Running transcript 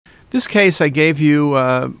This case, I gave you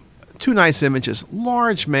two nice images.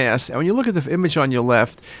 Large mass, and when you look at the image on your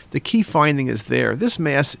left, the key finding is there. This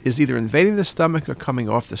mass is either invading the stomach or coming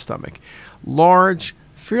off the stomach. Large,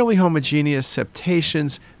 fairly homogeneous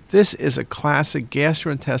septations. This is a classic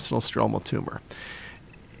gastrointestinal stromal tumor.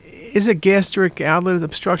 Is it gastric outlet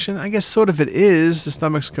obstruction? I guess sort of it is. The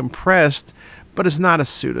stomach's compressed, but it's not a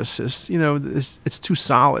pseudocyst. You know, it's too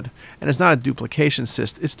solid. And it's not a duplication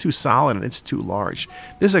cyst. It's too solid and it's too large.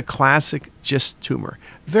 This is a classic GIST tumor.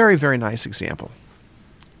 Very, very nice example.